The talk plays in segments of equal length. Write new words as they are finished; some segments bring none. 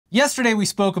Yesterday we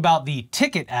spoke about the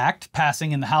Ticket Act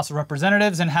passing in the House of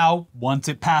Representatives and how, once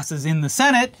it passes in the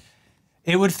Senate,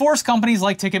 it would force companies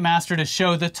like Ticketmaster to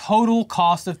show the total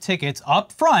cost of tickets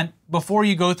up front before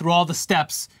you go through all the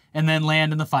steps and then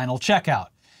land in the final checkout.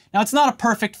 Now, it's not a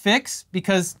perfect fix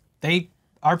because they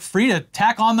are free to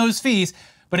tack on those fees,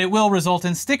 but it will result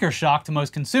in sticker shock to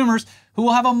most consumers who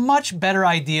will have a much better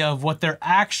idea of what they're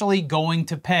actually going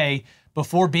to pay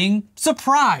before being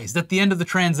surprised at the end of the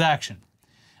transaction.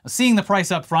 Seeing the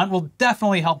price up front will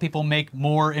definitely help people make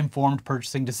more informed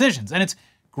purchasing decisions. And it's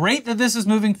great that this is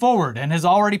moving forward and has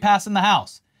already passed in the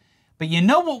House. But you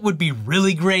know what would be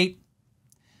really great?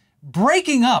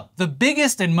 Breaking up the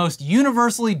biggest and most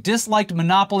universally disliked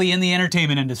monopoly in the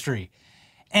entertainment industry.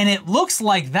 And it looks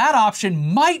like that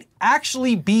option might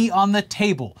actually be on the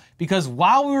table, because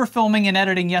while we were filming and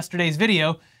editing yesterday's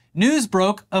video, news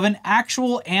broke of an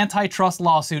actual antitrust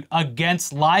lawsuit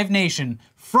against Live Nation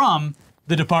from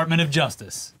the Department of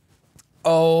Justice.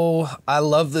 Oh, I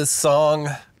love this song.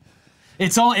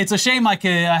 It's a shame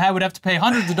I would have to pay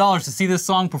hundreds of dollars to see this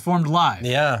song performed live.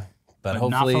 Yeah, but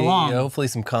hopefully, not for long. Hopefully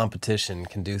some competition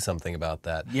can do something about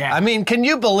that. Yeah. I mean, can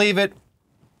you believe it?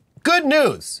 Good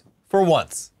news for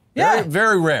once. Yeah.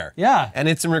 Very rare. Yeah. And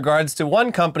it's in regards to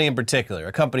one company in particular,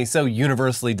 a company so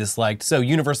universally disliked, so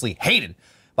universally hated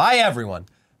by everyone,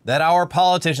 that our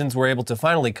politicians were able to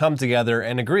finally come together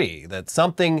and agree that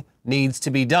something needs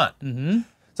to be done. Mm-hmm.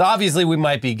 So obviously we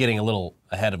might be getting a little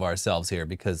ahead of ourselves here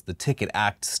because the Ticket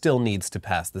Act still needs to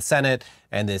pass the Senate,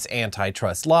 and this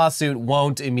antitrust lawsuit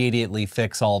won't immediately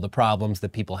fix all the problems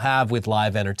that people have with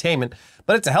live entertainment,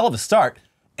 but it's a hell of a start,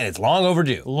 and it's long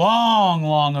overdue.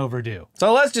 Long overdue.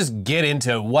 So let's just get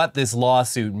into what this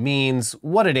lawsuit means,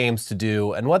 what it aims to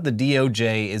do, and what the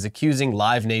DOJ is accusing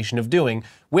Live Nation of doing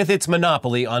with its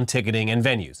monopoly on ticketing and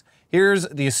venues. Here's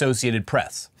the Associated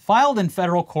Press. Filed in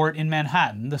federal court in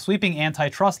Manhattan, the sweeping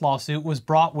antitrust lawsuit was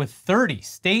brought with 30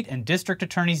 state and district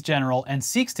attorneys general and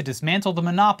seeks to dismantle the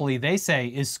monopoly they say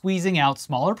is squeezing out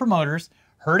smaller promoters,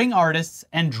 hurting artists,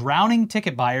 and drowning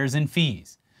ticket buyers in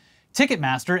fees.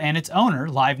 Ticketmaster and its owner,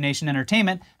 Live Nation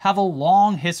Entertainment, have a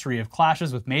long history of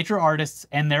clashes with major artists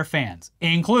and their fans,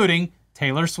 including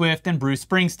Taylor Swift and Bruce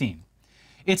Springsteen.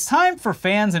 It's time for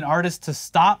fans and artists to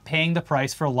stop paying the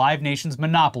price for Live Nation's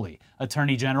monopoly,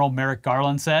 Attorney General Merrick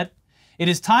Garland said. It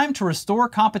is time to restore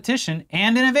competition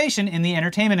and innovation in the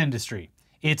entertainment industry.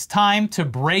 It's time to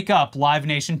break up Live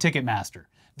Nation Ticketmaster.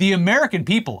 The American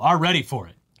people are ready for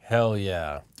it. Hell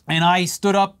yeah. And I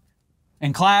stood up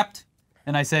and clapped.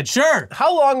 And I said, sure.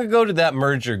 How long ago did that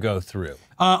merger go through?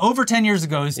 Over 10 years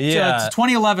ago. It's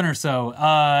 2011 or so.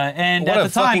 And what at the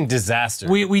time, fucking disaster.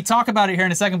 We talk about it here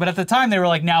in a second, but at the time they were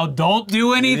like, now don't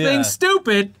do anything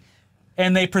stupid.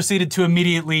 And they proceeded to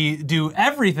immediately do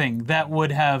everything that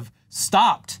would have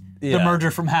stopped the merger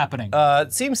from happening.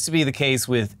 It seems to be the case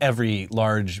with every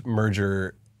large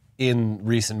merger in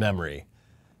recent memory.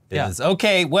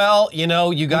 Okay, well, you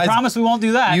know, you guys— we promise we won't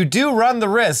do that. You do run the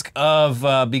risk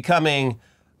of becoming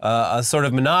a sort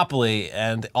of monopoly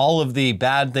and all of the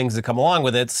bad things that come along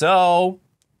with it, so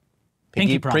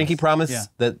pinky promise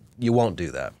that you won't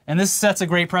do that. And this sets a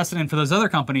great precedent for those other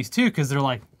companies too, because they're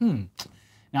like,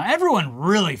 now everyone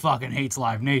really fucking hates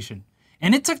Live Nation.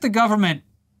 And it took the government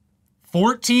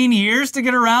 14 years to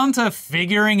get around to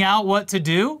figuring out what to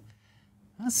do.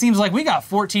 It seems like we got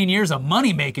 14 years of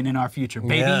money making in our future,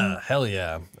 baby. Yeah, hell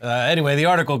yeah. Anyway, the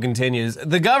article continues.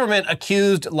 The government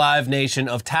accused Live Nation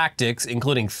of tactics,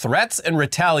 including threats and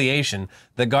retaliation,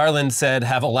 that Garland said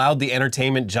have allowed the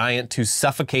entertainment giant to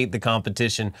suffocate the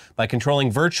competition by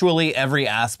controlling virtually every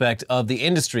aspect of the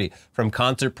industry, from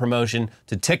concert promotion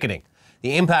to ticketing.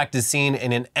 The impact is seen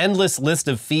in an endless list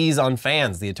of fees on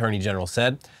fans, the Attorney General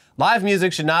said. Live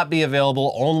music should not be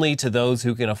available only to those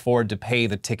who can afford to pay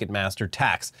the Ticketmaster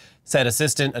tax, said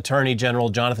Assistant Attorney General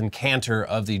Jonathan Cantor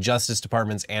of the Justice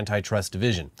Department's Antitrust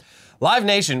Division. Live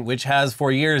Nation, which has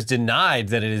for years denied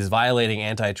that it is violating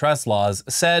antitrust laws,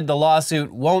 said the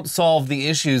lawsuit won't solve the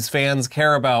issues fans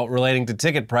care about relating to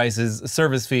ticket prices,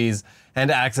 service fees, and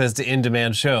access to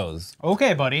in-demand shows.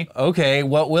 Okay, buddy. Okay,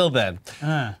 what will then?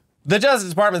 The Justice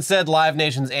Department said Live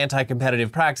Nation's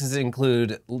anti-competitive practices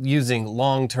include using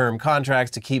long-term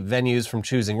contracts to keep venues from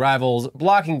choosing rivals,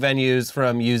 blocking venues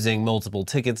from using multiple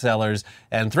ticket sellers,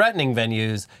 and threatening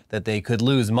venues that they could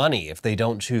lose money if they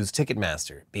don't choose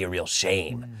Ticketmaster. Be a real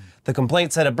shame. The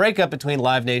complaint said a breakup between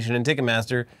Live Nation and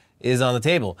Ticketmaster is on the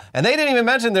table. And they didn't even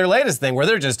mention their latest thing where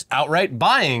they're just outright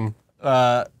buying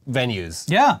venues.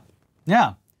 Yeah,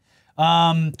 yeah.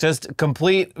 Just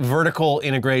complete vertical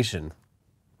integration.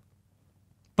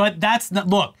 But that's not,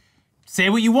 look, say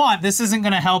what you want, this isn't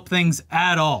gonna help things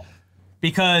at all.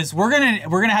 because we're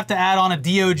gonna have to add on a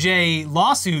DOJ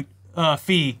lawsuit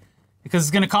fee because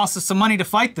it's gonna cost us some money to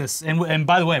fight this. And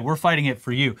by the way, we're fighting it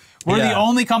for you. We're the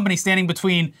only company standing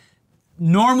between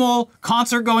normal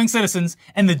concert-going citizens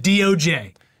and the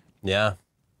DOJ. Yeah.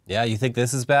 Yeah, you think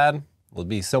this is bad? Well, it'd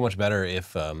be so much better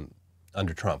if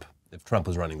under Trump, if Trump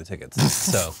was running the tickets.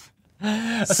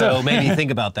 So maybe think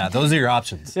about that. Those are your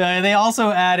options. They also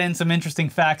add in some interesting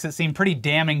facts that seem pretty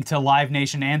damning to Live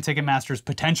Nation and Ticketmaster's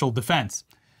potential defense.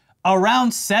 Around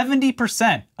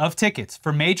 70% of tickets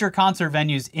for major concert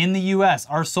venues in the U.S.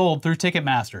 are sold through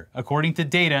Ticketmaster, according to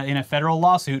data in a federal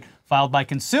lawsuit filed by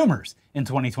consumers in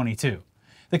 2022.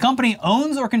 The company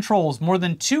owns or controls more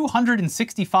than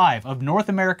 265 of North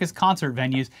America's concert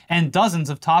venues and dozens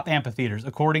of top amphitheaters,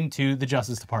 according to the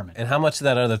Justice Department. And how much of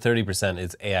that other 30%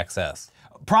 is AXS?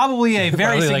 Probably a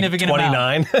very Probably significant like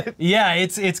amount. 29. Yeah,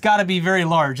 it's got to be very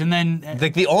large. And then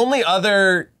like the only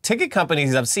other ticket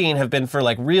companies I've seen have been for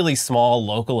like really small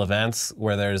local events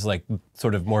where there's like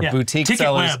sort of more boutique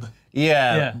sellers. Ticketweb.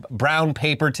 Yeah, brown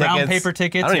paper tickets. Brown paper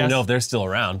tickets. I don't even know if they're still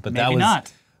around, but Maybe that was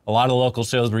not. A lot of local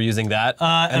shows were using that.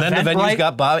 And then the venues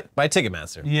got bought by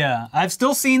Ticketmaster. Yeah, I've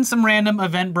still seen some random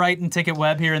Eventbrite and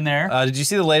Ticketweb here and there. Did you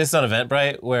see the latest on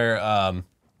Eventbrite where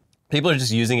people are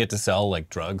just using it to sell like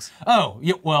drugs? Oh,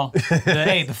 yeah, well,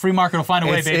 hey, the free market will find a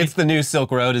way, baby. It's the new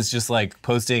Silk Road. Is just like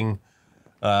posting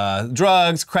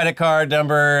drugs, credit card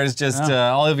numbers, just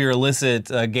all of your illicit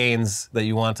gains that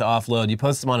you want to offload. You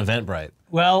post them on Eventbrite.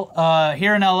 Well,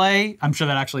 here in LA, I'm sure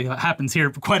that actually happens here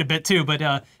quite a bit too, but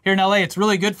here in LA, it's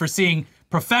really good for seeing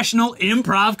professional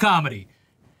improv comedy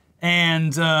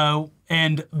and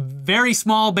very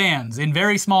small bands in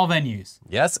very small venues.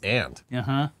 Yes, and.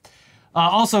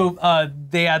 Also,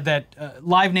 they add that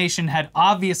Live Nation had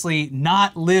obviously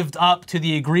not lived up to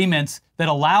the agreements that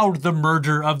allowed the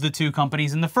merger of the two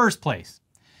companies in the first place.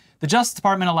 The Justice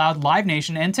Department allowed Live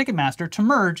Nation and Ticketmaster to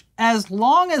merge as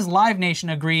long as Live Nation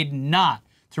agreed not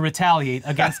to retaliate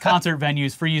against concert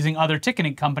venues for using other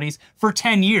ticketing companies for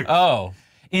 10 years. Oh.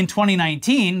 In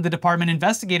 2019, the department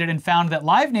investigated and found that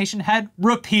Live Nation had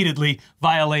repeatedly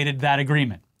violated that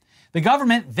agreement. The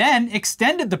government then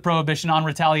extended the prohibition on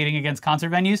retaliating against concert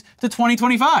venues to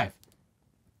 2025.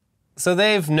 So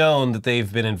they've known that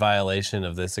they've been in violation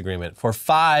of this agreement for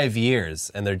 5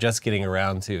 years, and they're just getting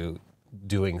around to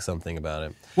doing something about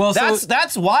it. Well,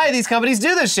 that's why these companies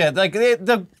do this shit. Like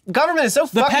the government is so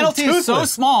fucking The penalty is so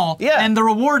small, and the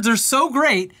rewards are so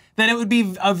great that it would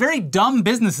be a very dumb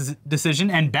business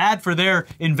decision and bad for their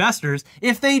investors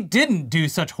if they didn't do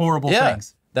such horrible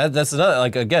things. That's another,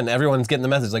 like, again, everyone's getting the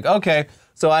message, like, okay,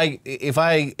 so if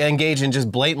I engage in just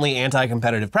blatantly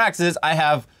anti-competitive practices, I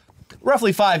have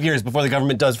roughly 5 years before the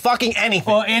government does fucking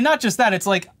anything. Well, and not just that, it's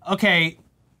like, okay,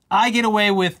 I get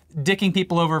away with dicking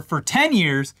people over for 10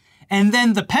 years, and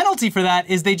then the penalty for that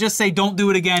is they just say don't do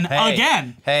it again.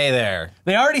 Hey there.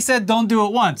 They already said don't do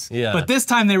it once, but this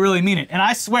time they really mean it. And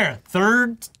I swear,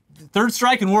 third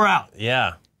strike and we're out.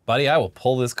 Yeah. Buddy, I will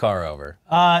pull this car over.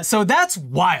 So that's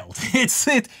wild.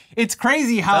 It's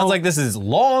crazy how sounds like this is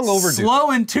long overdue.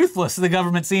 Slow and toothless the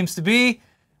government seems to be.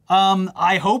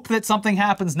 I hope that something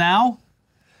happens now.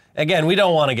 Again, we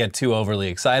don't want to get too overly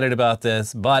excited about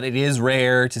this, but it is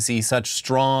rare to see such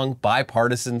strong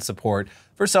bipartisan support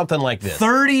for something like this.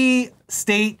 30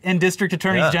 state and district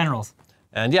attorneys generals.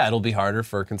 And yeah, it'll be harder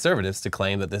for conservatives to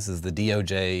claim that this is the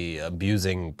DOJ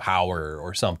abusing power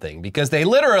or something, because they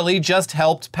literally just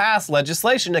helped pass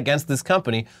legislation against this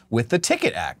company with the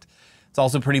Ticket Act. It's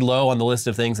also pretty low on the list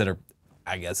of things that are,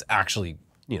 I guess, actually,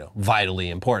 vitally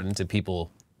important to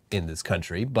people in this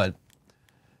country, but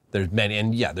there's many,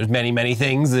 and yeah, there's many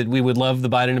things that we would love the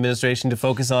Biden administration to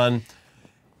focus on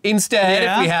instead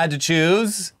if we had to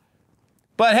choose.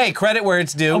 But hey, credit where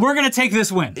it's due. We're gonna take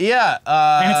this win. Yeah.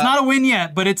 And it's not a win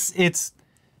yet, but it's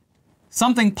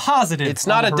something positive. It's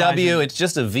not a W, it's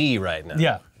just a V right now.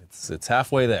 Yeah. It's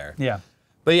halfway there. Yeah.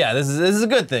 But yeah, this is a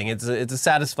good thing. It's a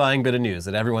satisfying bit of news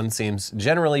that everyone seems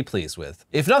generally pleased with.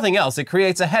 If nothing else, it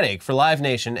creates a headache for Live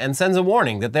Nation and sends a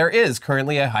warning that there is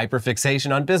currently a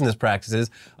hyperfixation on business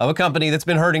practices of a company that's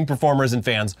been hurting performers and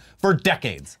fans for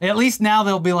decades. At least now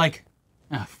they'll be like,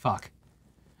 fuck.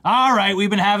 All right,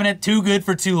 we've been having it too good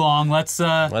for too long. Let's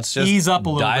just ease up a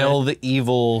little bit. Dial the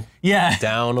evil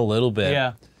down a little bit.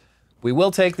 Yeah. We will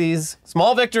take these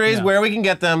small victories where we can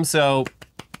get them, so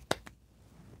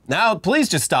now please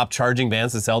just stop charging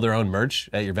bands to sell their own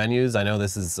merch at your venues. I know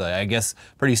this is, I guess,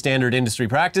 pretty standard industry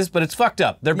practice, but it's fucked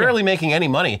up. They're barely making any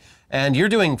money, and you're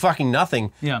doing fucking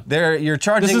nothing. Yeah. You're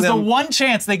charging them. This is the one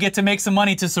chance they get to make some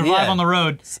money to survive on the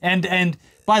road, and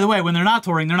By the way, when they're not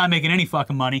touring, they're not making any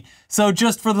fucking money. So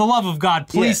just for the love of God,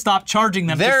 please stop charging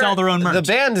them to sell their own merch. The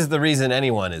band is the reason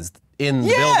anyone is in the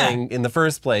building in the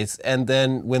first place. And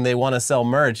then when they want to sell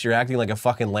merch, you're acting like a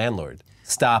fucking landlord.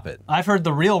 Stop it. I've heard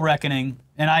the real reckoning,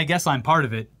 and I guess I'm part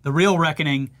of it. The real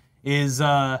reckoning is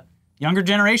younger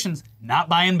generations not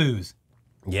buying booze.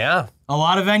 Yeah. A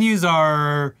lot of venues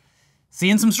are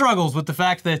seeing some struggles with the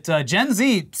fact that Gen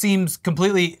Z seems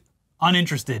completely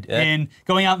uninterested in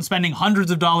going out and spending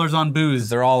hundreds of dollars on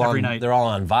booze every night. They're all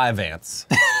on Vyvanse.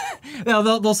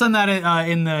 They'll send that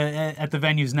at the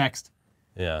venues next.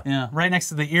 Yeah. Yeah, right next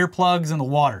to the earplugs and the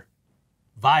water.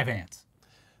 Vyvanse.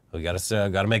 We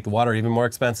gotta make the water even more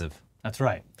expensive. That's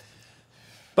right.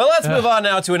 But let's move on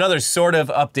now to another sort of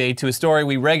update to a story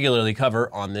we regularly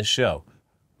cover on this show.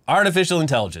 Artificial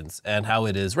intelligence and how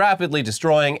it is rapidly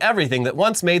destroying everything that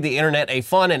once made the internet a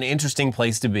fun and interesting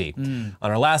place to be. On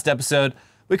our last episode,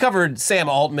 we covered Sam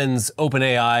Altman's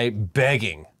OpenAI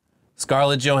begging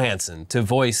Scarlett Johansson to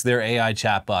voice their AI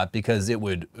chatbot because it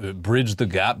would bridge the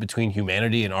gap between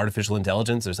humanity and artificial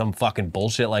intelligence or some fucking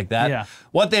bullshit like that. Yeah.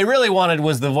 What they really wanted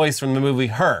was the voice from the movie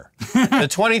Her, the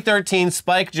 2013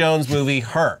 Spike Jonze movie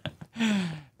Her.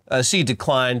 She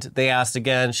declined. They asked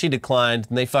again. She declined.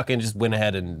 And they fucking just went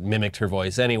ahead and mimicked her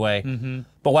voice anyway.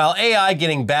 But while AI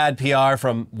getting bad PR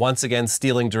from once again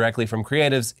stealing directly from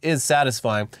creatives is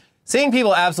satisfying, seeing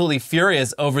people absolutely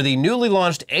furious over the newly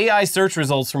launched AI search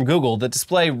results from Google that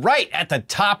display right at the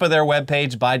top of their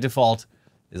webpage by default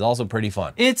is also pretty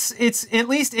fun. It's at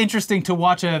least interesting to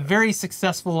watch a very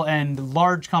successful and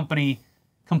large company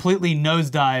completely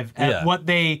nosedive at what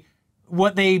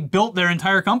they built their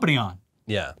entire company on.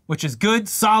 Yeah. Which is good,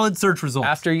 solid search results.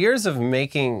 After years of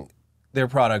making their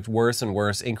product worse and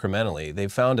worse incrementally,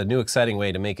 they've found a new exciting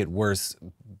way to make it worse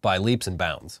by leaps and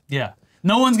bounds. Yeah.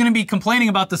 No one's going to be complaining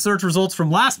about the search results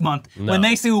from last month when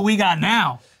they see what we got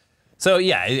now. So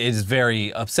yeah, it is very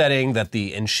upsetting that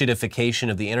the enshittification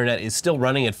of the internet is still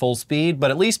running at full speed,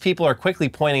 but at least people are quickly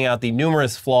pointing out the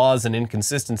numerous flaws and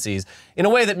inconsistencies in a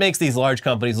way that makes these large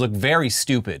companies look very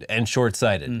stupid and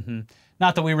short-sighted.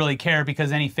 Not that we really care,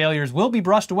 because any failures will be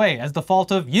brushed away as the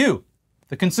fault of you,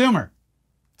 the consumer.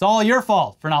 It's all your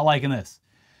fault for not liking this.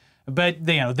 But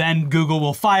then Google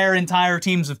will fire entire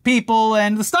teams of people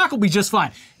and the stock will be just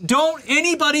fine. Don't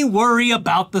anybody worry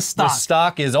about the stock. The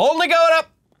stock is only going up.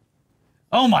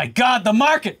 Oh my God, the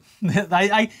market.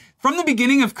 From the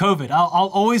beginning of COVID,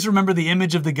 I'll always remember the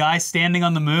image of the guy standing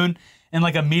on the moon and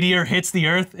like a meteor hits the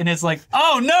earth and it's like,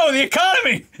 oh no, the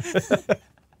economy.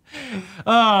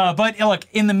 But look,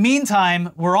 in the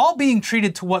meantime, we're all being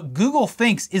treated to what Google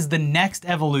thinks is the next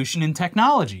evolution in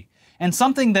technology, and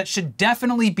something that should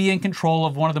definitely be in control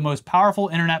of one of the most powerful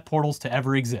internet portals to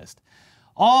ever exist.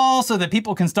 All so that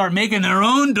people can start making their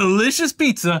own delicious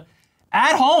pizza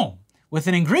at home with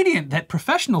an ingredient that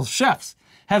professional chefs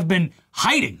have been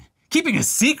hiding, keeping a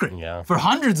secret for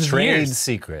hundreds of years. Trade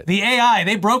secret. The AI,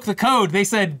 they broke the code. They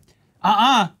said,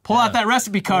 pull out that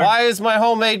recipe card. Why is my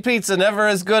homemade pizza never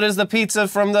as good as the pizza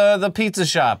from the pizza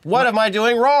shop? What am I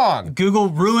doing wrong? Google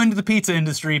ruined the pizza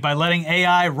industry by letting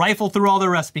AI rifle through all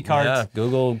their recipe cards. Yeah,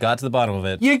 Google got to the bottom of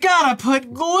it. You gotta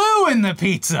put glue in the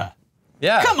pizza.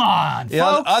 Yeah. Come on,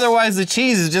 folks. Otherwise the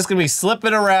cheese is just gonna be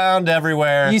slipping around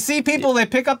everywhere. You see people, they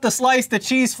pick up the slice, the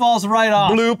cheese falls right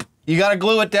off. Bloop. You gotta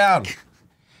glue it down.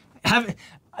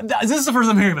 This is the first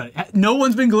time I'm hearing about it. No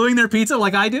one's been gluing their pizza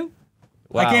like I do?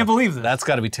 Wow, I can't believe this. That's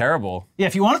gotta be terrible. Yeah,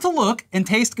 if you want it to look and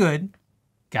taste good,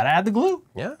 gotta add the glue.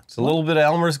 Yeah, just a little bit of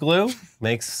Elmer's glue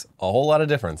makes a whole lot of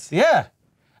difference. Yeah.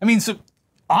 I mean, so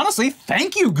honestly,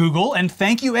 thank you, Google, and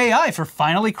thank you, AI, for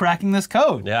finally cracking this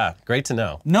code. Yeah, great to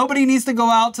know. Nobody needs to go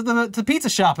out to the pizza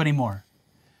shop anymore.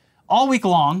 All week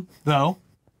long, though,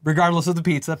 regardless of the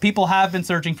pizza, people have been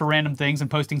searching for random things and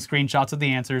posting screenshots of the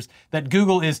answers that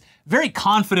Google is very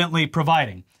confidently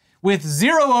providing, with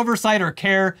zero oversight or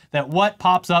care that what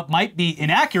pops up might be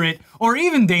inaccurate or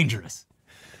even dangerous.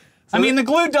 So I mean, the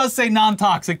glue does say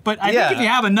non-toxic, but I think if you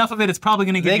have enough of it, it's probably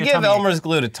going to give you a tummy ache. They give Elmer's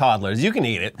glue to toddlers. You can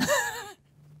eat it.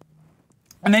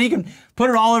 And then you can put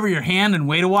it all over your hand and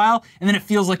wait a while, and then it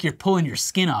feels like you're pulling your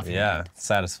skin off your hand.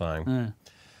 Satisfying.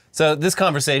 So this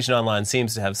conversation online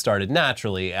seems to have started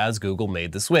naturally as Google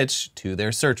made the switch to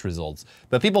their search results.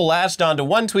 But people latched onto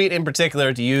one tweet in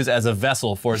particular to use as a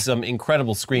vessel for some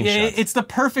incredible screenshots. It's the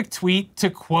perfect tweet to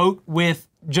quote with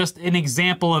just an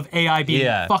example of AI being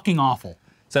fucking awful.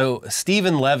 So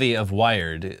Stephen Levy of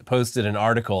Wired posted an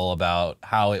article about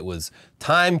how it was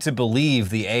time to believe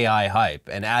the AI hype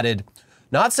and added,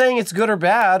 not saying it's good or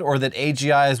bad or that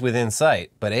AGI is within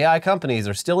sight, but AI companies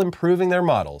are still improving their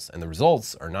models and the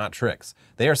results are not tricks.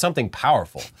 They are something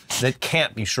powerful that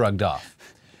can't be shrugged off.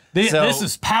 This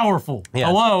is powerful. Yeah,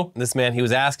 Hello? This man, he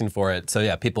was asking for it. So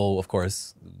yeah, people, of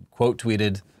course, quote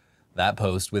tweeted that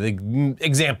post with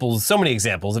examples, so many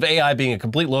examples of AI being a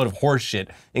complete load of horse shit,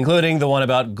 including the one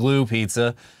about glue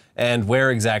pizza and where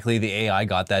exactly the AI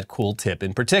got that cool tip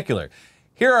in particular.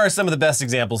 Here are some of the best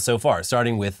examples so far,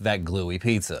 starting with that gluey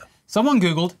pizza. Someone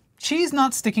Googled, cheese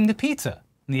not sticking to pizza.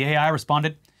 And the AI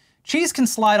responded, cheese can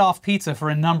slide off pizza for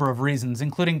a number of reasons,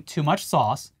 including too much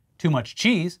sauce, too much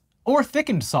cheese, or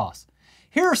thickened sauce.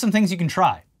 Here are some things you can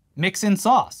try. Mix in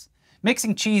sauce.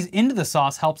 Mixing cheese into the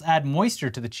sauce helps add moisture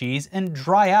to the cheese and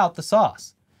dry out the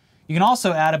sauce. You can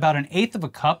also add about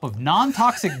 1/8 cup of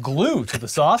non-toxic glue to the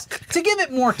sauce to give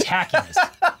it more tackiness.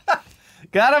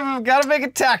 Gotta make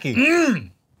it tacky.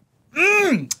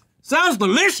 Sounds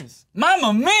delicious.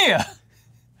 Mamma mia.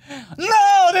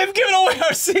 No, they've given away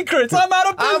our secrets. I'm out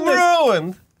of business. I'm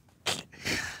ruined.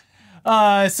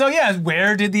 So yeah,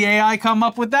 where did the AI come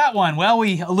up with that one? Well,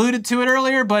 we alluded to it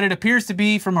earlier, but it appears to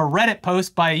be from a Reddit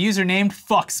post by a user named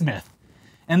Fucksmith.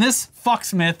 And this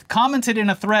Fucksmith commented in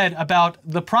a thread about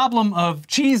the problem of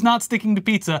cheese not sticking to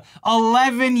pizza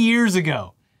 11 years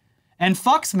ago. And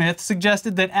Fucksmith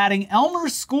suggested that adding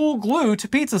Elmer's school glue to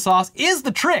pizza sauce is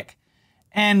the trick,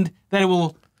 and that it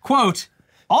will, quote,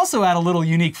 also add a little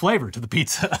unique flavor to the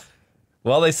pizza.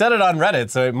 Well, they said it on Reddit,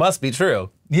 so it must be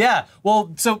true. Yeah,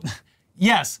 well, so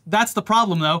yes, that's the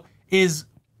problem though, is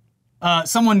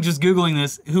someone just Googling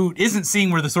this who isn't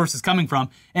seeing where the source is coming from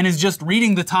and is just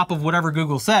reading the top of whatever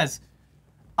Google says.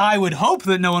 I would hope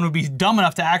that no one would be dumb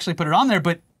enough to actually put it on there,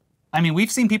 but I mean,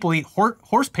 we've seen people eat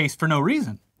horse paste for no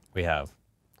reason. We have.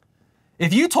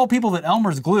 If you told people that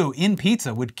Elmer's glue in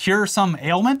pizza would cure some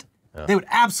ailment, they would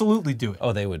absolutely do it.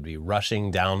 Oh, they would be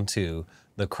rushing down to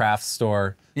the craft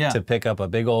store to pick up a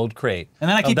big old crate and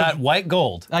then I keep of that white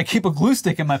gold. I keep a glue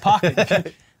stick in my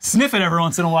pocket. Sniff it every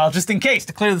once in a while, just in case,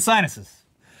 to clear the sinuses.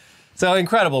 So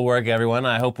incredible work, everyone.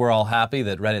 I hope we're all happy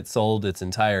that Reddit sold its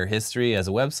entire history as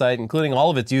a website, including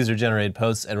all of its user-generated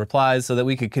posts and replies, so that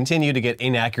we could continue to get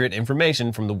inaccurate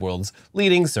information from the world's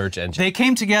leading search engine. They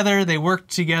came together, they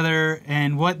worked together,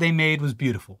 and what they made was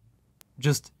beautiful.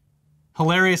 Just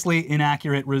hilariously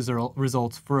inaccurate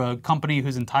results for a company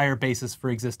whose entire basis for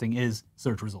existing is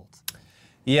search results.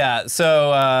 Yeah,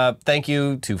 so thank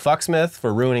you to Fucksmith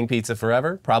for ruining pizza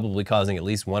forever, probably causing at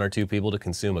least 1 or 2 people to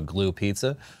consume a glue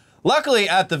pizza. Luckily,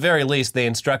 at the very least, they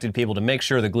instructed people to make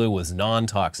sure the glue was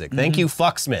non-toxic. Thank you,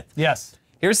 Fucksmith. Yes.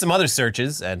 Here's some other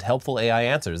searches and helpful AI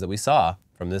answers that we saw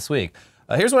from this week.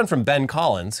 Here's one from Ben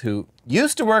Collins, who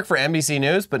used to work for NBC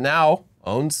News, but now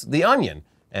owns The Onion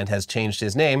and has changed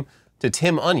his name to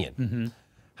Tim Onion.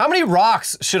 How many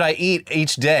rocks should I eat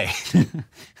each day?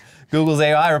 Google's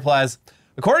AI replies,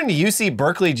 according to UC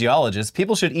Berkeley geologists,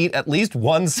 people should eat at least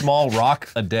 1 small rock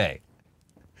a day.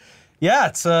 Yeah,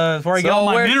 it's where I get all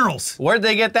my minerals. Where'd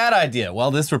they get that idea? Well,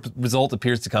 this result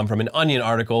appears to come from an Onion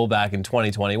article back in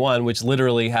 2021, which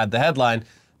literally had the headline,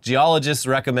 geologists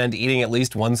recommend eating at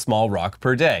least 1 small rock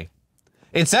per day.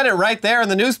 It said it right there in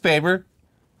the newspaper.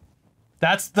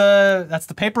 That's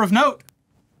the paper of note.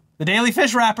 The Daily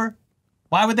Fish Wrapper.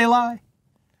 Why would they lie?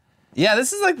 Yeah,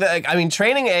 this is like I mean,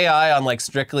 training AI on like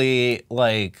strictly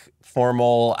like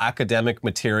formal academic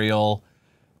material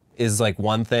is like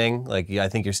one thing. Like, I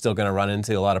think you're still gonna run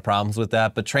into a lot of problems with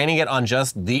that, but training it on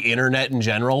just the internet in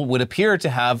general would appear to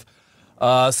have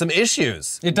some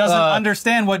issues. It doesn't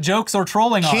understand what jokes or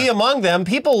trolling are. Key among them,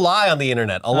 people lie on the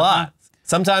internet a lot.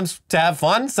 Sometimes to have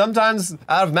fun, sometimes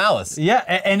out of malice. Yeah,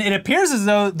 and it appears as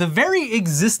though the very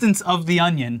existence of The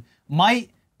Onion might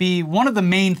be one of the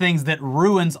main things that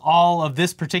ruins all of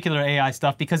this particular AI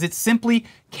stuff, because it simply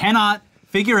cannot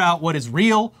figure out what is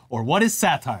real or what is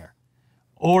satire.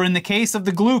 Or in the case of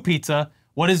the glue pizza,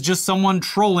 what is just someone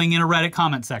trolling in a Reddit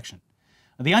comment section.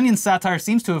 The Onion's satire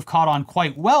seems to have caught on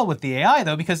quite well with the AI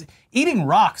though, because eating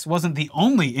rocks wasn't the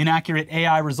only inaccurate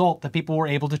AI result that people were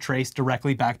able to trace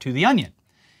directly back to The Onion.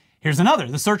 Here's another.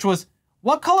 The search was,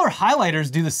 what color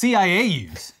highlighters do the CIA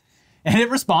use? And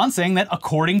it responds saying that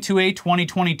according to a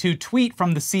 2022 tweet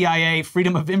from the CIA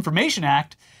Freedom of Information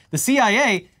Act, the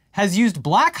CIA has used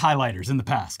black highlighters in the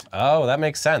past. Oh, that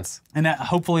makes sense. And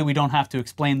hopefully we don't have to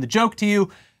explain the joke to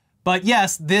you. But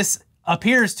yes, this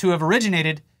appears to have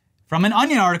originated from an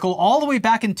Onion article all the way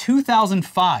back in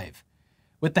 2005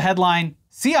 with the headline,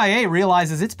 CIA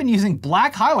realizes it's been using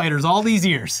black highlighters all these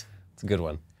years. It's a good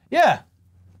one. Yeah.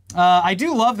 I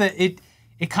do love that it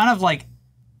kind of like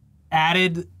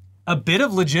added a bit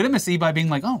of legitimacy by being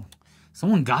like, oh,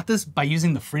 someone got this by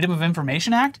using the Freedom of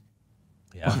Information Act?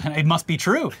 Yeah. It must be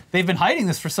true. They've been hiding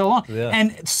this for so long. Yeah.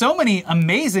 And so many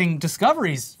amazing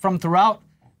discoveries from throughout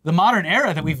the modern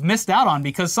era that we've missed out on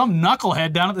because some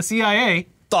knucklehead down at the CIA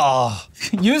Oh,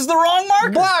 Use the wrong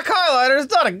marker. black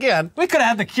highlighters, not again. We could have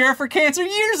had the cure for cancer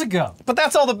years ago. But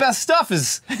that's all the best stuff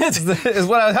is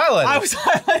what I highlighted. I was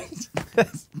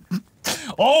highlighting.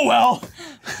 Oh well.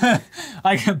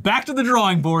 I get back to the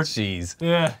drawing board. Jeez.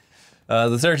 Yeah.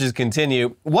 The searches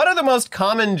continue. What are the most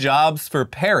common jobs for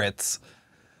parrots?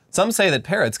 Some say that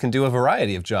parrots can do a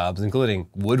variety of jobs, including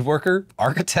woodworker,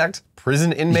 architect,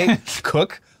 prison inmate,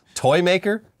 cook, toy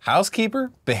maker,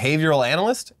 housekeeper, behavioral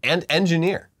analyst, and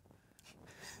engineer.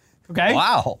 Okay.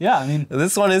 Wow. Yeah, I mean.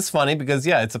 This one is funny because,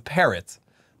 yeah, it's a parrot.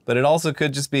 But it also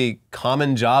could just be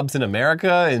common jobs in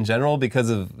America in general because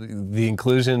of the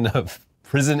inclusion of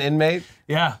prison inmate.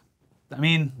 Yeah. I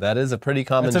mean. That is a pretty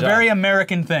common job. It's a very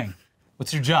American thing.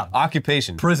 What's your job?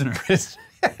 Occupation. Prisoner.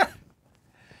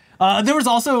 There was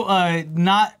also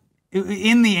not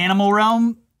in the animal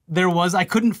realm. There was, I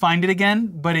couldn't find it again,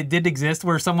 but it did exist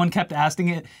where someone kept asking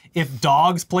it if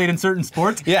dogs played in certain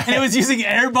sports. Yeah. And it was using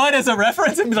Air Bud as a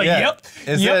reference and be like, yep.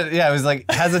 It was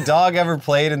like, has a dog ever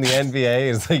played in the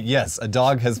NBA? It's like, yes, a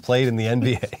dog has played in the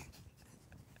NBA.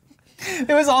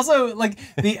 It was also like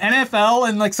the NFL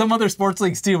and like some other sports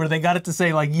leagues too, where they got it to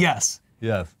say like, yes.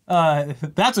 Yes.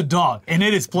 That's a dog, and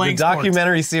it is playing The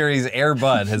documentary series Air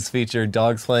Bud has featured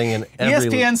dogs playing in every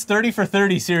ESPN's 30 for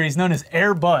 30 series, known as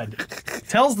Air Bud,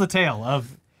 tells the tale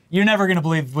of you're never going to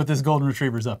believe what this golden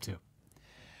retriever's up to.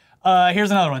 Here's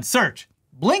another one. Search.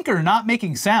 Blinker not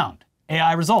making sound.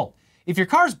 AI result. If your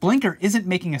car's blinker isn't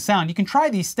making a sound, you can try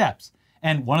these steps.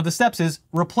 And one of the steps is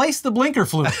replace the blinker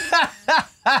fluid.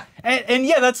 and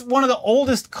yeah, that's one of the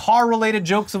oldest car-related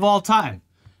jokes of all time.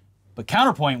 But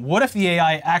counterpoint, what if the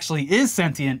AI actually is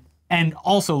sentient and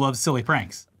also loves silly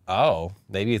pranks? Oh,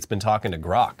 maybe it's been talking to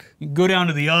Grok. You go down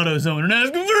to the AutoZone and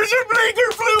ask them, where's your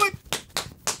blinker fluid?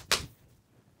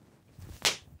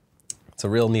 It's a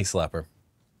real knee slapper.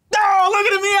 Oh,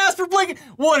 look at me ask for blinker.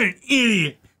 What an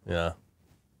idiot. Yeah.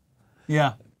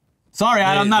 Yeah. Sorry,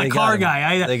 I'm not a car guy.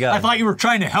 I him. thought you were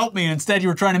trying to help me, and instead you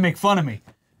were trying to make fun of me.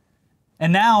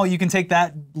 And now you can take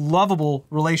that lovable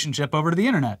relationship over to the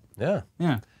internet. Yeah.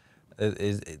 Yeah.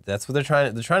 That's what they're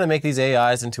trying to make these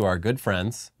AIs into our good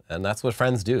friends, and that's what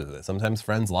friends do. Sometimes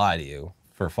friends lie to you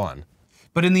for fun.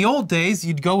 But in the old days,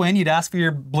 you'd go in, you'd ask for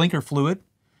your blinker fluid,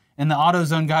 and the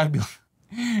AutoZone guy would be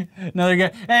like, another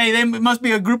guy, hey, they must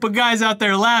be a group of guys out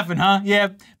there laughing, huh? Yeah,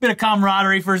 bit of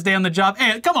camaraderie first day on the job.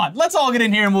 Hey, come on, let's all get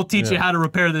in here and we'll teach you how to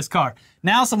repair this car.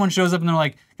 Now someone shows up and they're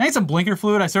like, can I get some blinker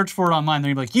fluid? I searched for it online.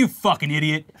 They're gonna be like, you fucking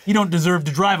idiot. You don't deserve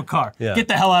to drive a car. Yeah. Get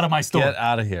the hell out of my store. Get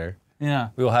out of here. Yeah.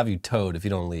 We will have you towed if you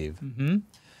don't leave. Mm-hmm.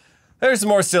 There's some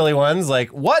more silly ones, like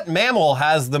what mammal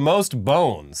has the most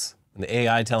bones? And the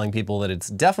AI telling people that it's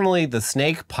definitely the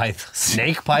snake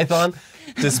python,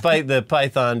 despite the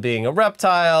python being a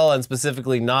reptile and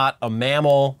specifically not a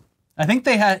mammal. I think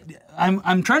they had,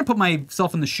 I'm trying to put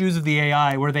myself in the shoes of the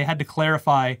AI where they had to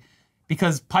clarify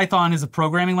because Python is a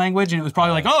programming language and it was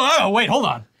probably like, oh, wait, hold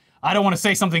on. I don't want to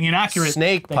say something inaccurate.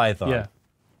 Snake python. Yeah.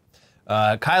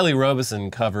 Kylie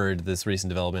Robeson covered this recent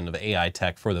development of AI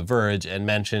tech for The Verge and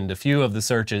mentioned a few of the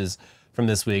searches from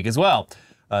this week as well.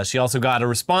 She also got a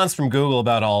response from Google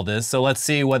about all this, so let's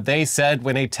see what they said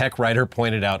when a tech writer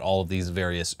pointed out all of these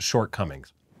various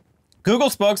shortcomings. Google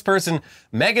spokesperson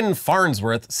Megan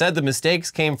Farnsworth said the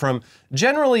mistakes came from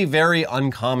generally very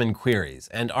uncommon queries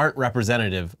and aren't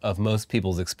representative of most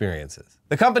people's experiences.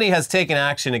 The company has taken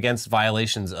action against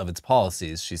violations of its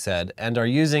policies, she said, and are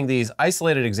using these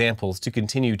isolated examples to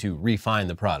continue to refine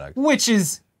the product. Which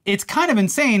is, it's kind of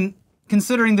insane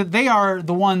considering that they are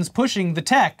the ones pushing the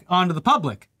tech onto the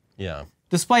public. Yeah.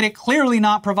 Despite it clearly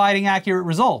not providing accurate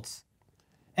results.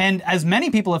 And as many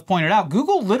people have pointed out,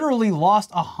 Google literally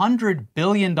lost $100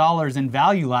 billion in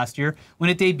value last year when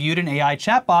it debuted an AI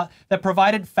chatbot that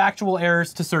provided factual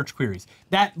errors to search queries.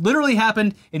 That literally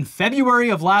happened in February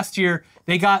of last year.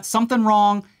 They got something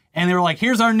wrong and they were like,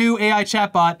 here's our new AI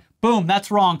chatbot. Boom,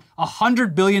 that's wrong.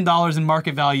 $100 billion in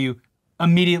market value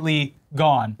immediately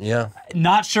gone. Yeah.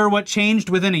 Not sure what changed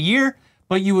within a year,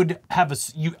 but you would have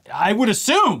I would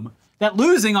assume that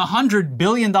losing $100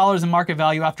 billion in market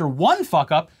value after one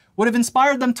fuck up would have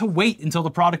inspired them to wait until the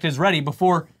product is ready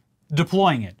before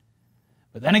deploying it.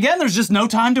 But then again, there's just no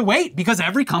time to wait because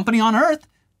every company on earth,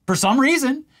 for some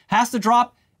reason, has to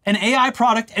drop an AI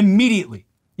product immediately.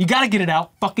 You gotta get it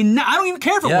out fucking now. I don't even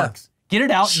care if it works. Get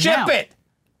it out now. Ship it!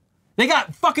 They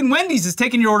got fucking Wendy's is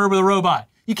taking your order with a robot.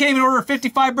 You can't even order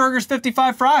 55 burgers,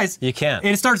 55 fries. You can't.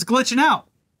 It starts glitching out.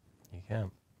 You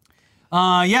can't.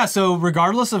 Yeah, so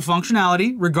regardless of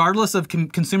functionality, regardless of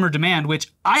consumer demand,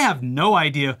 which I have no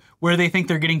idea where they think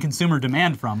they're getting consumer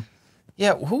demand from.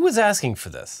 Yeah, who was asking for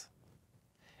this?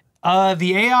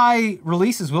 The AI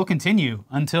releases will continue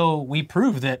until we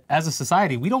prove that as a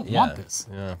society, we don't want this.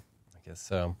 Yeah, I guess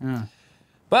so. Yeah.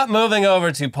 But moving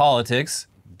over to politics,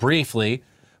 briefly,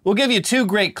 we'll give you 2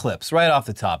 great clips right off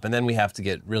the top, and then we have to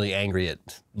get really angry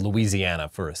at Louisiana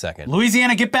for a second.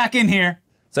 Louisiana, get back in here.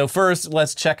 So first,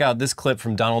 let's check out this clip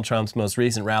from Donald Trump's most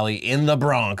recent rally in the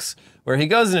Bronx, where he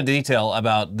goes into detail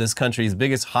about this country's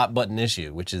biggest hot-button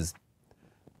issue, which is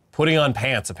putting on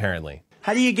pants, apparently.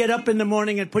 How do you get up in the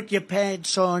morning and put your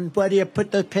pants on? Where do you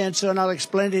put the pants on? I'll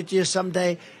explain it to you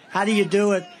someday. How do you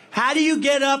do it? How do you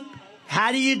get up?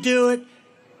 How do you do it?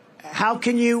 How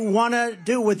can you want to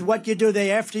do with what you do?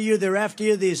 They're after you. They're after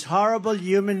you. These horrible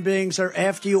human beings are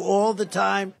after you all the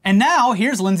time. And now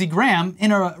here's Lindsey Graham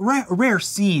in a rare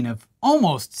scene of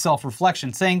almost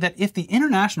self-reflection, saying that if the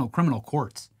International Criminal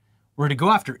Courts were to go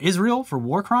after Israel for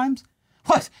war crimes,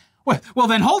 what? Well,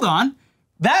 then hold on.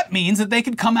 That means that they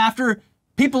could come after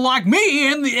people like me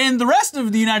and the rest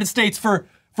of the United States for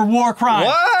war crimes.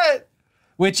 What?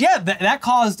 Which, yeah, that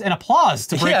caused an applause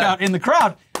to break out in the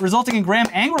crowd, resulting in Graham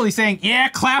angrily saying, yeah,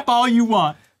 clap all you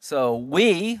want. So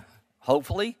we,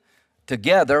 hopefully,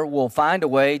 together will find a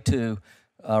way to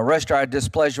register our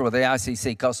displeasure with the ICC,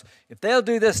 because if they'll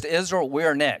do this to Israel,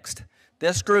 we're next.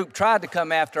 This group tried to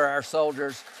come after our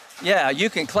soldiers. Yeah, you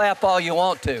can clap all you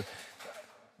want to.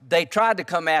 They tried to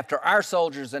come after our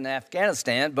soldiers in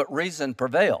Afghanistan, but reason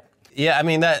prevailed. Yeah, I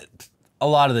mean, a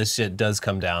lot of this shit does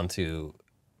come down to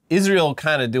Israel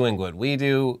kind of doing what we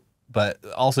do, but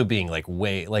also being like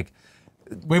way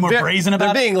more brazen about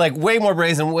it? They're being like way more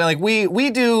brazen. Like we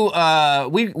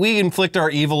inflict our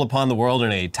evil upon the world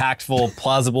in a tactful,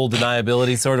 plausible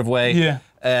deniability sort of way. Yeah.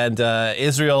 And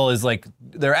Israel is like,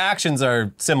 their actions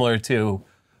are similar to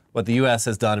what the U.S.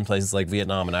 has done in places like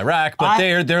Vietnam and Iraq, but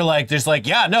they're like, just like,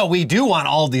 yeah, no, we do want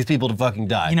all of these people to fucking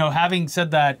die. You know, having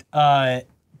said that,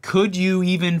 could you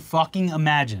even fucking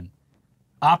imagine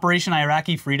Operation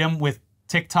Iraqi Freedom with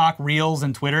TikTok, Reels,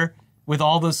 and Twitter, with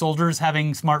all the soldiers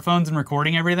having smartphones and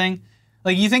recording everything?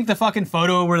 Like, you think the fucking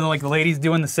photo where the ladies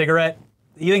doing the cigarette,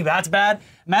 you think that's bad?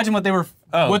 Imagine what they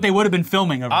would have been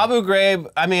filming over Abu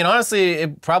Ghraib, I mean, honestly,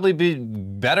 it'd probably be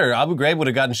better. Abu Ghraib would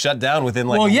have gotten shut down within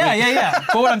like a week. Yeah.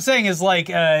 But what I'm saying is wait,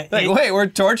 we're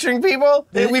torturing people?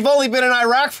 We've only been in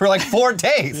Iraq for like 4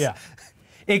 days. Yeah.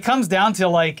 It comes down to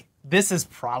like, this has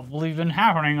probably been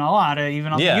happening a lot,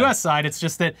 even on the U.S. side. It's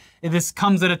just that this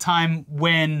comes at a time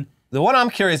when... The one I'm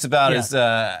curious about is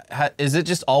it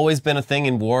just always been a thing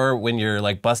in war when you're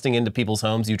like busting into people's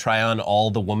homes, you try on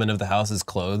all the woman of the house's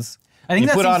clothes? I think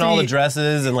you put on all the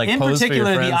dresses and like pose for your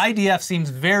friends. In particular, the IDF seems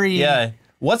very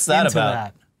What's that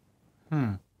about?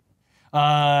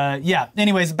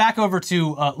 Anyways, back over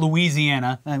to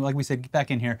Louisiana. Like we said, get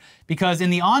back in here. Because in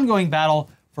the ongoing battle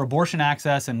for abortion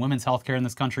access and women's health care in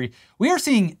this country, we are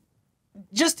seeing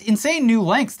just insane new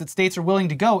lengths that states are willing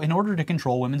to go in order to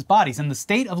control women's bodies. And the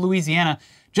state of Louisiana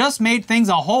just made things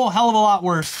a whole hell of a lot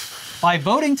worse by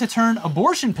voting to turn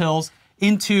abortion pills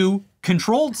into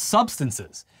controlled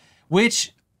substances,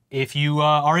 which, if you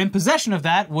are in possession of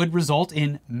that, would result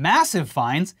in massive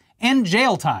fines and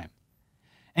jail time.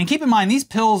 And keep in mind, these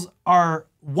pills are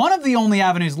one of the only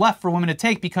avenues left for women to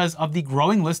take because of the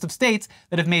growing list of states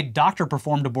that have made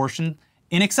doctor-performed abortion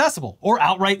inaccessible or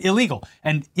outright illegal.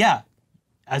 And yeah,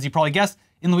 as you probably guessed,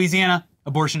 in Louisiana,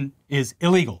 abortion is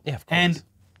illegal. Yeah, of course.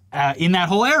 And in that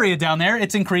whole area down there,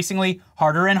 it's increasingly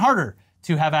harder and harder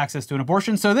to have access to an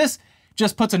abortion. So this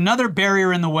just puts another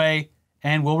barrier in the way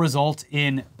and will result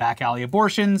in back alley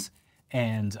abortions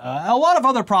and a lot of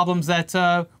other problems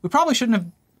that we probably shouldn't have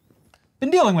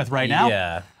been dealing with right now.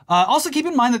 Yeah. Also keep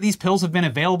in mind that these pills have been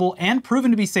available and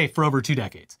proven to be safe for over 2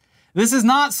 decades. This is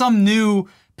not some new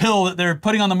pill that they're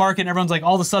putting on the market and everyone's like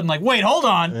all of a sudden like, wait, hold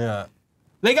on. Yeah.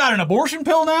 They got an abortion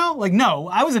pill now? Like, no,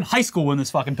 I was in high school when this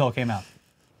fucking pill came out.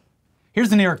 Here's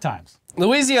the New York Times.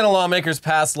 Louisiana lawmakers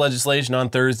passed legislation on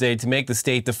Thursday to make the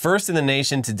state the first in the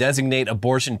nation to designate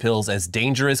abortion pills as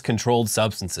dangerous controlled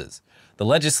substances. The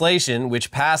legislation, which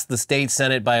passed the state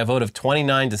Senate by a vote of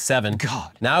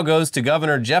 29-7, now goes to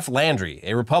Governor Jeff Landry,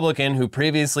 a Republican who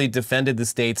previously defended the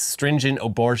state's stringent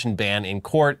abortion ban in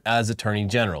court as Attorney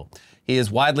General. He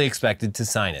is widely expected to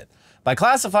sign it. By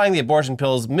classifying the abortion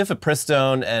pills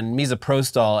mifepristone and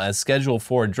misoprostol as Schedule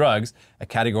IV drugs, a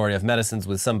category of medicines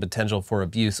with some potential for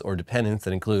abuse or dependence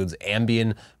that includes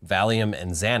Ambien, Valium,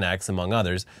 and Xanax, among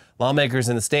others, lawmakers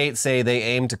in the state say they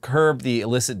aim to curb the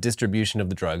illicit distribution of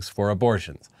the drugs for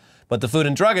abortions. But the Food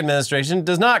and Drug Administration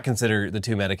does not consider the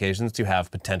 2 medications to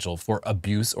have potential for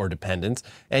abuse or dependence,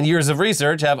 and years of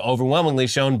research have overwhelmingly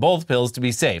shown both pills to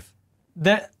be safe.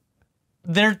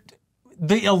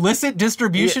 The illicit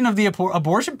distribution of the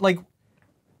abortion, like,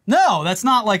 No, that's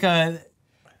not like a...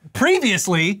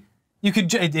 Previously, you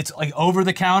could... It's like over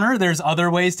the counter. There's other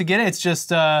ways to get it. It's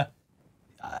just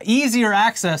easier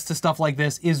access to stuff like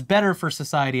this is better for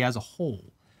society as a whole.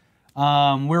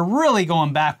 We're really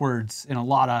going backwards in a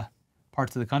lot of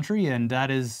parts of the country, and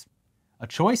that is a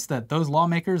choice that those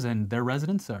lawmakers and their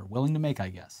residents are willing to make, I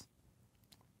guess.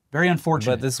 Very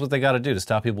unfortunate. But this is what they got to do to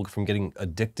stop people from getting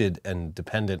addicted and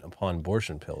dependent upon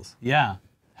abortion pills. Yeah.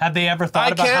 Have they ever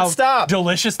thought about can't how stop.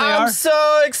 delicious they are? I'm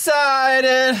so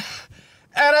excited,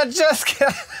 and I just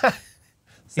can't.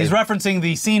 He's referencing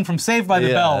the scene from Saved by the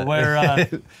Bell where,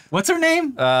 what's her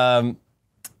name?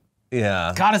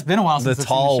 Yeah. God, it's been a while since the I've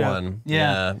tall seen the show. one.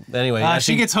 Yeah. Anyway,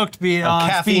 she gets hooked on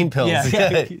caffeine speed. pills.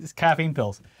 Yeah, caffeine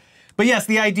pills. But yes,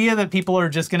 the idea that people are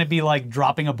just going to be like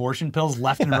dropping abortion pills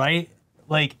left and right,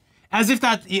 like as if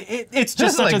that it's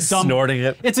just such like a dumb snorting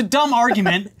it. It's a dumb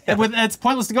argument. It's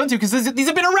pointless to go into because these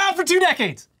have been around for 2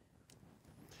 decades.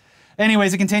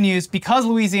 Anyways, it continues, because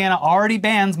Louisiana already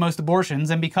bans most abortions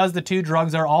and because the 2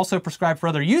 drugs are also prescribed for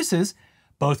other uses,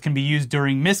 both can be used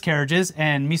during miscarriages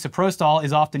and misoprostol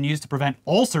is often used to prevent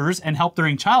ulcers and help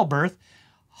during childbirth,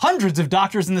 hundreds of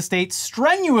doctors in the state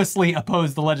strenuously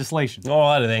oppose the legislation. Oh,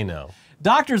 how do they know?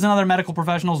 Doctors and other medical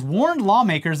professionals warned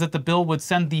lawmakers that the bill would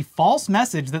send the false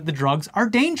message that the drugs are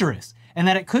dangerous and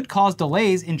that it could cause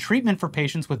delays in treatment for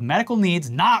patients with medical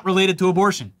needs not related to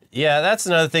abortion. Yeah, that's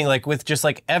another thing. Like with just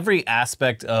like every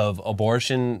aspect of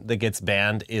abortion that gets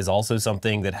banned is also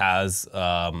something that has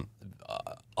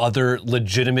other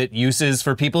legitimate uses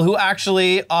for people who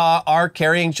actually are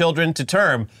carrying children to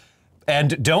term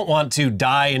and don't want to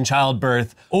die in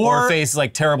childbirth or face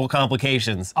like terrible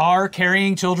complications. Are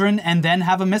carrying children and then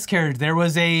have a miscarriage. There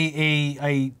was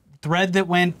a thread that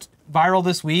went viral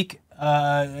this week.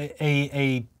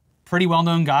 A pretty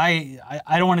well-known guy.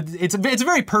 I don't want to. It's a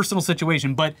very personal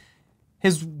situation, but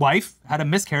his wife had a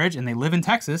miscarriage and they live in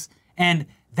Texas, and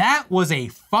that was a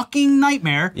fucking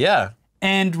nightmare. Yeah.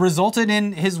 And resulted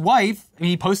in his wife. I mean,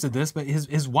 he posted this, but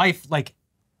his wife like.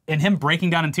 And him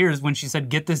breaking down in tears when she said,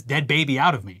 "Get this dead baby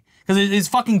out of me," because it is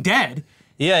fucking dead.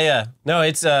 Yeah. No,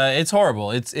 it's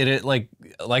horrible. It like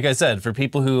I said, for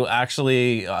people who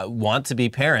actually want to be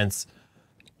parents,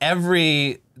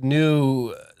 every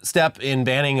new step in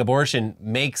banning abortion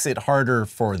makes it harder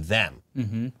for them.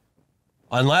 Mm-hmm.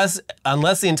 Unless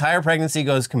the entire pregnancy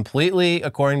goes completely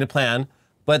according to plan,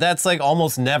 but that's like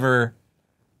almost never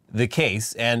the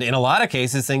case. And in a lot of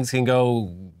cases, things can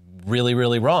go really,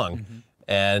 really wrong. Mm-hmm.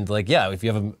 And like, yeah, if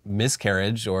you have a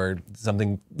miscarriage or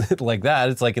something like that,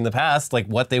 it's like in the past, like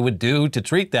what they would do to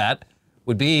treat that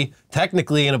would be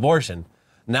technically an abortion.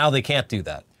 Now they can't do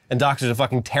that. And doctors are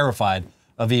fucking terrified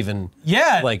of even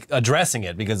like addressing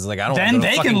it because it's like, I don't want to go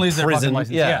to they can lose prison. their fucking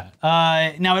license.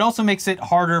 Yeah. Now it also makes it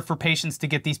harder for patients to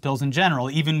get these pills in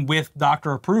general, even with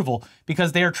doctor approval,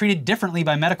 because they are treated differently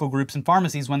by medical groups and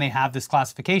pharmacies when they have this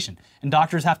classification. And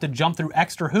doctors have to jump through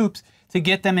extra hoops to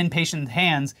get them in patients'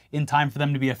 hands in time for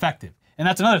them to be effective. And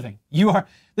that's another thing.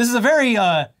 This is a very,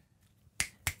 I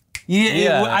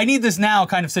need this now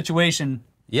kind of situation.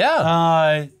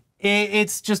 Yeah.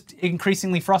 It's just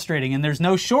increasingly frustrating, and there's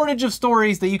no shortage of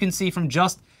stories that you can see from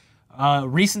just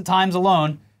recent times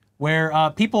alone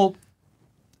where people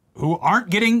who aren't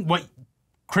getting what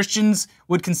Christians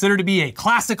would consider to be a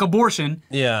classic abortion,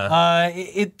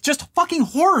 it's just fucking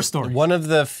horror stories. One of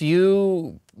the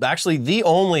few, actually the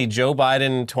only Joe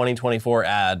Biden 2024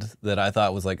 ad that I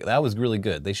thought was like, that was really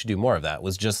good, they should do more of that,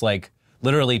 was just like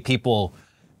literally people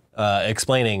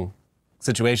explaining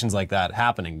situations like that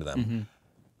happening to them.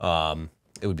 Mm-hmm.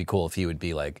 It would be cool if he would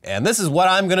be like, and this is what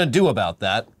I'm going to do about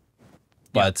that.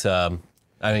 But, I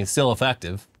mean, still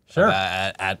effective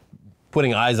at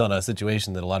putting eyes on a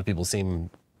situation that a lot of people seem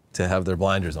to have their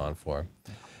blinders on for.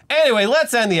 Anyway,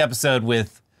 let's end the episode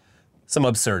with some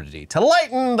absurdity to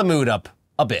lighten the mood up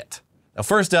a bit. Now,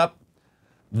 first up,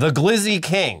 the Glizzy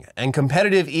King and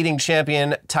competitive eating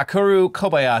champion Takeru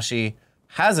Kobayashi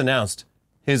has announced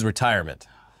his retirement.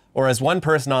 Or as one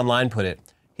person online put it,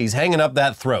 he's hanging up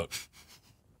that throat.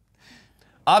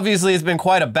 Obviously, it's been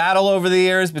quite a battle over the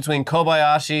years between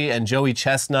Kobayashi and Joey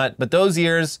Chestnut, but those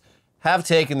years have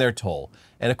taken their toll.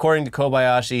 And according to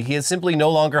Kobayashi, he is simply no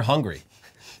longer hungry.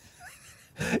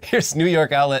 Here's New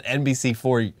York outlet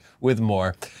NBC4 with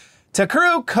more.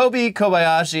 Takeru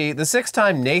Kobayashi, the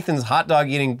 6-time Nathan's hot dog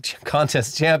eating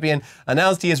contest champion,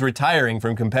 announced he is retiring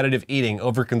from competitive eating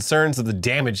over concerns of the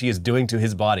damage he is doing to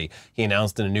his body, he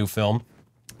announced in a new film.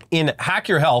 In Hack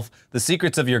Your Health, The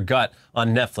Secrets of Your Gut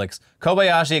on Netflix,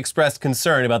 Kobayashi expressed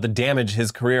concern about the damage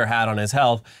his career had on his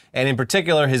health, and in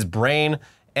particular his brain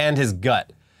and his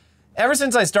gut. Ever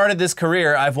since I started this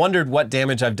career, I've wondered what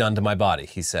damage I've done to my body,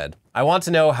 he said. I want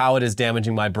to know how it is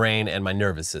damaging my brain and my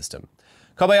nervous system.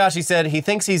 Kobayashi said he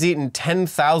thinks he's eaten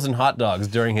 10,000 hot dogs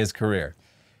during his career.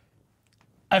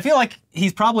 I feel like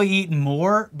he's probably eaten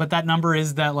more, but that number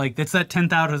is that like, it's that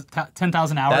 10,000 hours.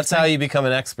 That's thing. how you become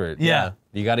an expert. Yeah.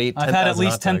 You got to eat 10,000 I've had at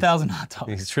least 10,000 hot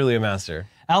dogs. He's truly a master.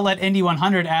 Outlet Indy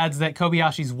 100 adds that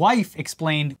Kobayashi's wife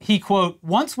explained he, quote,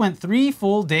 once went 3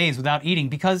 full days without eating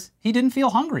because he didn't feel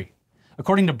hungry.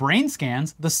 According to brain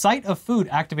scans, the sight of food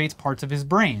activates parts of his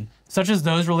brain, such as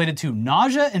those related to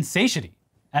nausea and satiety,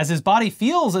 as his body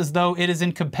feels as though it is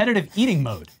in competitive eating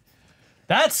mode.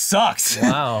 That sucks.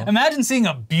 Wow. Imagine seeing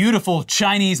a beautiful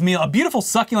Chinese meal, a beautiful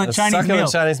succulent Chinese meal.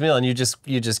 Chinese meal, and you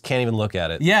just can't even look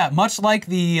at it. Yeah, much like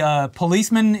the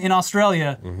policeman in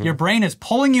Australia, your brain is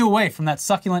pulling you away from that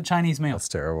succulent Chinese meal. That's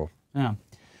terrible. Yeah.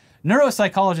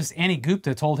 Neuropsychologist Annie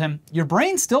Gupta told him, your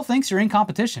brain still thinks you're in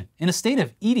competition, in a state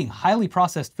of eating highly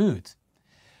processed foods.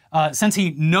 Since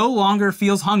he no longer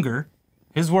feels hunger,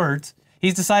 his words,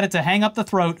 he's decided to hang up the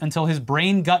throat until his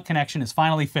brain-gut connection is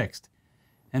finally fixed.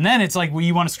 And then it's like, well,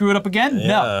 you want to screw it up again? Yeah.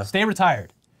 No, stay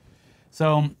retired.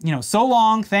 So, you know, so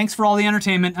long, thanks for all the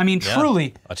entertainment. I mean,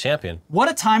 truly. A champion. What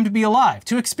a time to be alive,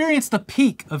 to experience the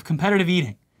peak of competitive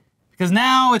eating. Because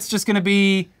now it's just going to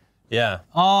be,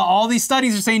 all these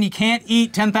studies are saying you can't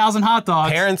eat 10,000 hot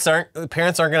dogs. Parents aren't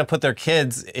going to put their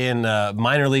kids in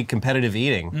minor league competitive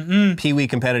eating, pee-wee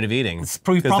competitive eating,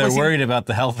 because they're worried about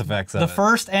the health effects of it. The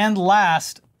first and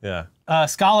last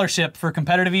scholarship for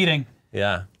competitive eating.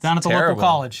 Yeah. Down at the local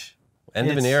college. End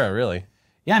of an era, really.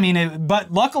 Yeah, I mean, but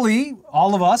luckily,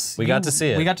 all of us, we got to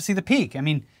see it. We got to see the peak. I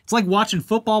mean, it's like watching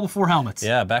football before helmets.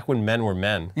 Yeah, back when men were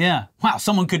men. Yeah. Wow,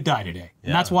 someone could die today.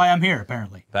 And that's why I'm here,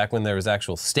 apparently. Back when there was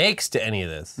actual stakes to any of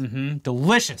this. Mm-hmm.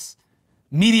 Delicious.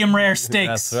 Medium rare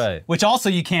steaks. That's right. Which also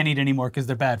you can't eat anymore because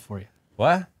they're bad for you.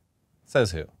 What?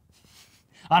 Says who?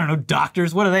 I don't know,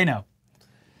 doctors, what do they know?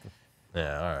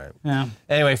 Yeah, all right. Yeah.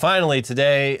 Anyway, finally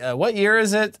today, what year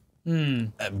is it?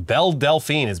 Belle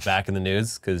Delphine is back in the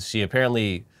news because she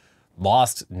apparently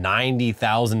lost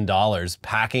 $90,000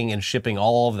 packing and shipping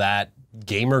all of that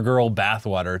gamer girl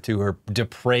bathwater to her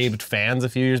depraved fans a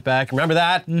few years back. Remember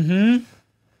that? Mm-hmm.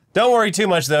 Don't worry too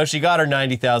much though. She got her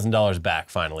 $90,000 back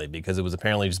finally because it was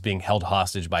apparently just being held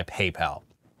hostage by PayPal.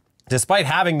 Despite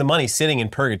having the money sitting in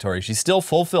purgatory, she still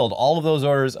fulfilled all of those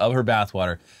orders of her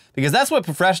bathwater because that's what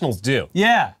professionals do.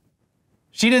 Yeah.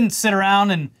 She didn't sit around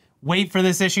and wait for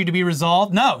this issue to be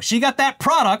resolved. No, she got that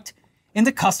product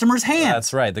into customers' hands.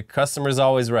 That's right. The customer's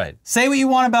always right. Say what you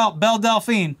want about Belle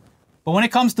Delphine, but when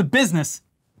it comes to business,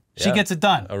 she gets it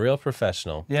done. A real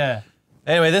professional. Yeah.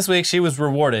 Anyway, this week she was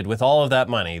rewarded with all of that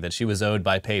money that she was owed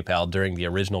by PayPal during the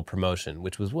original promotion,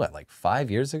 which was what, like 5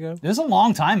 years ago? It was a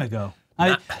long time ago.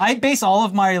 I base all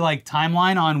of my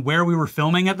timeline on where we were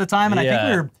filming at the time, and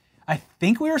I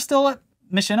think we were still at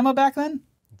Machinima back then.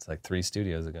 It's like 3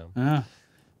 studios ago.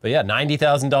 But yeah,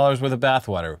 $90,000 worth of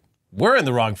bathwater. We're in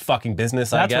the wrong fucking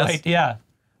business, I guess. That's right, yeah.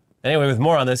 Anyway, with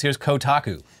more on this, here's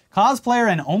Kotaku. Cosplayer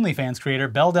and OnlyFans creator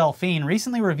Belle Delphine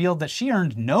recently revealed that she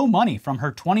earned no money from her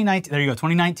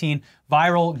 2019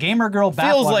 viral gamer girl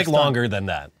bathwater Feels like stunt. longer than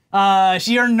that.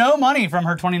 She earned no money from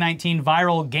her 2019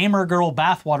 viral gamer girl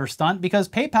bathwater stunt because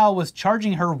PayPal was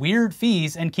charging her weird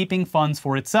fees and keeping funds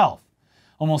for itself.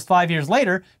 Almost 5 years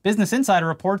later, Business Insider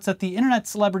reports that the internet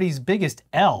celebrity's biggest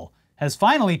L has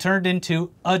finally turned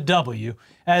into a W,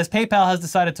 as PayPal has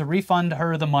decided to refund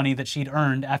her the money that she'd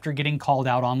earned after getting called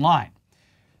out online.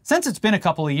 Since it's been a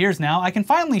couple of years now, I can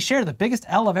finally share the biggest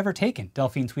L I've ever taken,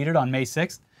 Delphine tweeted on May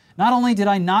 6th. Not only did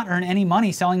I not earn any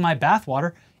money selling my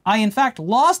bathwater, I in fact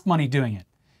lost money doing it.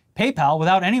 PayPal,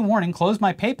 without any warning, closed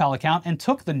my PayPal account and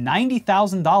took the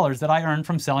 $90,000 that I earned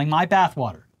from selling my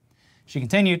bathwater. She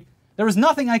continued, there was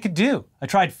nothing I could do. I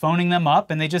tried phoning them up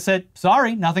and they just said,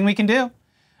 sorry, nothing we can do.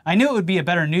 I knew it would be a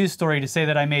better news story to say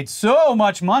that I made so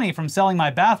much money from selling my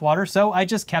bathwater, so I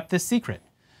just kept this secret.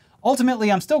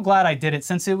 Ultimately, I'm still glad I did it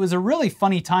since it was a really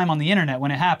funny time on the internet when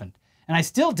it happened, and I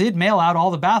still did mail out all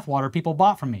the bathwater people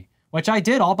bought from me, which I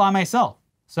did all by myself.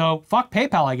 So fuck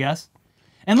PayPal, I guess.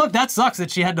 And look, that sucks that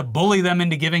she had to bully them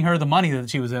into giving her the money that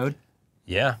she was owed.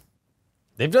 Yeah.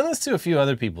 They've done this to a few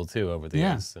other people too over the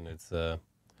years, and it's kind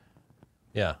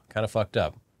of fucked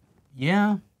up.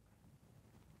 Yeah.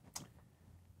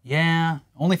 Yeah,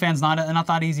 OnlyFans not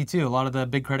that easy too. A lot of the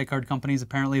big credit card companies,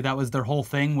 apparently that was their whole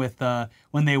thing with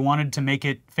when they wanted to make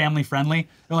it family friendly.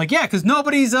 They're like, yeah, because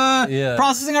nobody's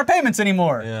processing our payments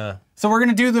anymore. Yeah. So we're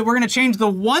gonna change the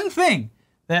one thing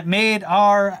that made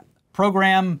our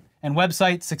program and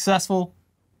website successful,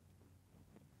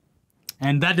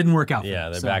 And that didn't work out. Yeah,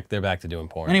 for they're them, back. They're back to doing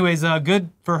porn. Anyways, good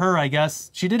for her, I guess.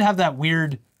 She did have that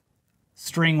weird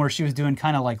string where she was doing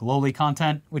kind of like lowly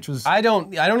content, which was. I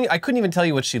couldn't even tell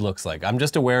you what she looks like. I'm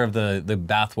just aware of the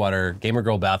Bathwater gamer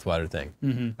girl Bathwater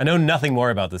thing. I know nothing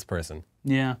more about this person.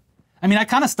 Yeah, I mean, I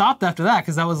kind of stopped after that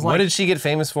because that was like. What did she get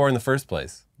famous for in the first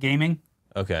place? Gaming.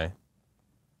 Okay.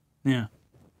 Yeah.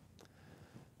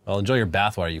 Well, enjoy your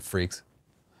bathwater, you freaks.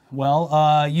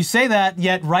 Well, you say that,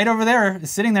 yet right over there,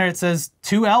 sitting there, it says,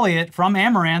 to Elliot from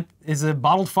Amaranth is a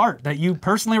bottled fart that you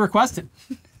personally requested.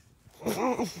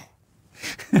 Did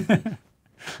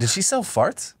she sell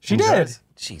farts? She did.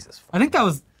 Jesus. I think that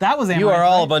was Amaranth. You are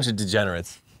all right? a bunch of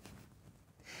degenerates.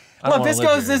 Look, this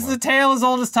is a tale as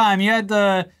old as time. You had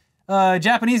the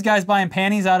Japanese guys buying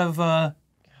panties out of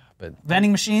but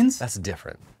vending machines. that's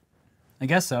different. I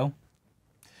guess so.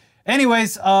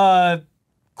 Anyways,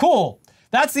 cool.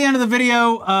 That's the end of the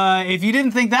video. If you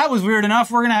didn't think that was weird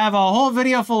enough, we're going to have a whole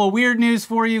video full of weird news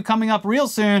for you coming up real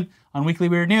soon on Weekly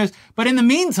Weird News. But in the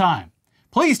meantime,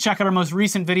 please check out our most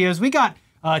recent videos. We got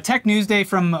Tech News Day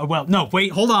from, well, no,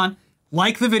 wait, hold on.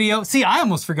 Like the video. See, I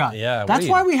almost forgot. Yeah, that's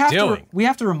why we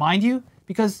have to remind you,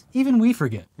 because even we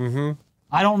forget.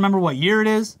 I don't remember what year it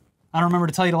is. I don't remember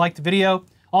to tell you to like the video.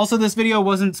 Also, this video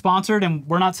wasn't sponsored, and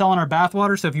we're not selling our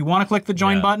bathwater, so if you want to click the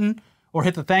join button or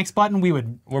hit the thanks button,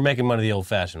 We're making money the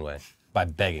old-fashioned way, by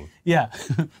begging. Yeah.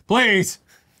 Please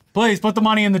put the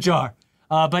money in the jar.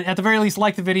 But at the very least,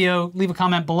 like the video, leave a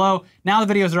comment below. Now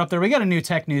the videos are up there. We got a new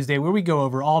Tech News Day where we go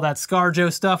over all that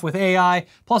ScarJo stuff with AI,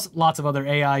 plus lots of other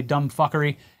AI dumb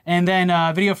fuckery. And then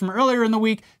a video from earlier in the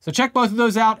week. So check both of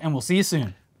those out, and we'll see you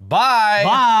soon. Bye!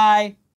 Bye!